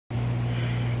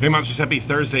Hey Monsters, happy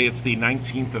Thursday. It's the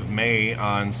 19th of May,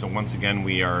 and so once again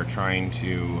we are trying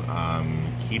to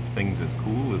keep things as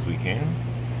cool as we can.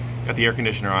 Got the air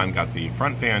conditioner on, got the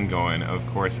front fan going, of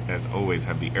course, as always,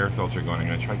 have the air filter going. I'm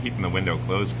going to try keeping the window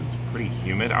closed because it's pretty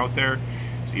humid out there.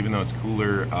 So even though it's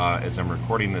cooler as I'm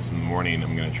recording this in the morning,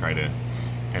 I'm going to try to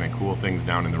kind of cool things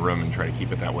down in the room and try to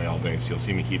keep it that way all day. So you'll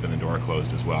see me keeping the door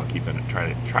closed as well,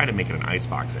 try to make it an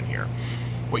icebox in here.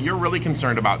 What you're really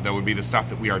concerned about, though, would be the stuff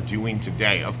that we are doing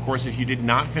today. Of course, if you did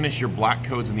not finish your Black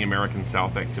Codes in the American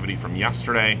South activity from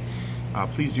yesterday,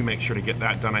 please do make sure to get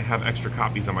that done. I have extra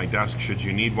copies on my desk should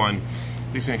you need one.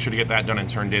 Please make sure to get that done and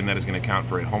turned in. That is going to count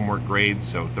for a homework grade,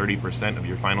 so 30% of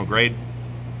your final grade.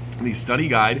 The study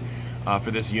guide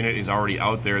for this unit is already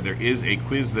out there. There is a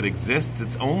quiz that exists.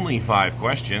 It's only 5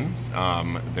 questions.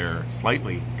 They're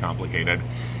slightly complicated.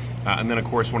 And then, of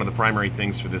course, one of the primary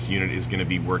things for this unit is going to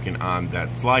be working on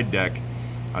that slide deck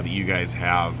that you guys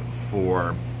have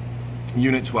for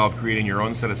Unit 12, creating your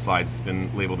own set of slides. It's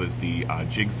been labeled as the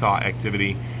Jigsaw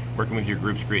activity, working with your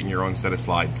groups, creating your own set of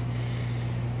slides.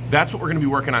 That's what we're going to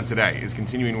be working on today, is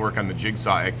continuing to work on the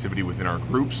Jigsaw activity within our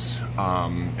groups.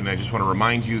 And I just want to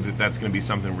remind you that that's going to be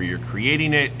something where you're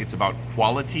creating it. It's about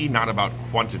quality, not about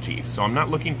quantity. So I'm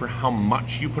not looking for how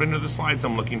much you put into the slides.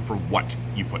 I'm looking for what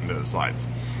you put into the slides.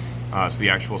 So the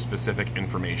actual specific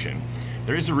information.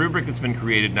 There is a rubric that's been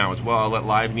created now as well. I'll let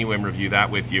LiveNewM review that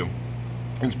with you.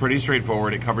 It's pretty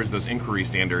straightforward. It covers those inquiry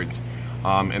standards.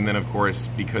 And then, of course,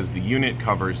 because the unit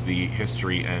covers the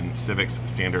history and civics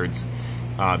standards,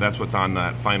 that's what's on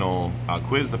that final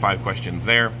quiz, the 5 questions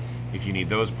there, if you need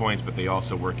those points, but they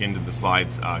also work into the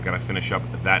slides. Got to finish up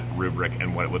that rubric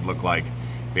and what it would look like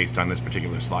based on this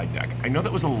particular slide deck. I know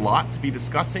that was a lot to be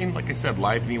discussing. Like I said,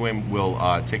 LiveNewM will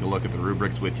take a look at the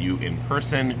rubrics with you in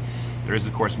person. There is,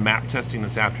 of course, map testing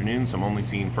this afternoon, so I'm only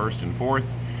seeing 1st and 4th.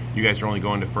 You guys are only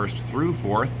going to 1st through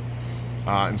 4th.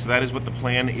 And so that is what the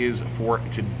plan is for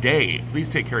today. Please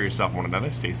take care of yourself and one another.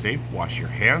 Stay safe. Wash your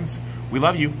hands. We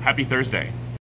love you. Happy Thursday.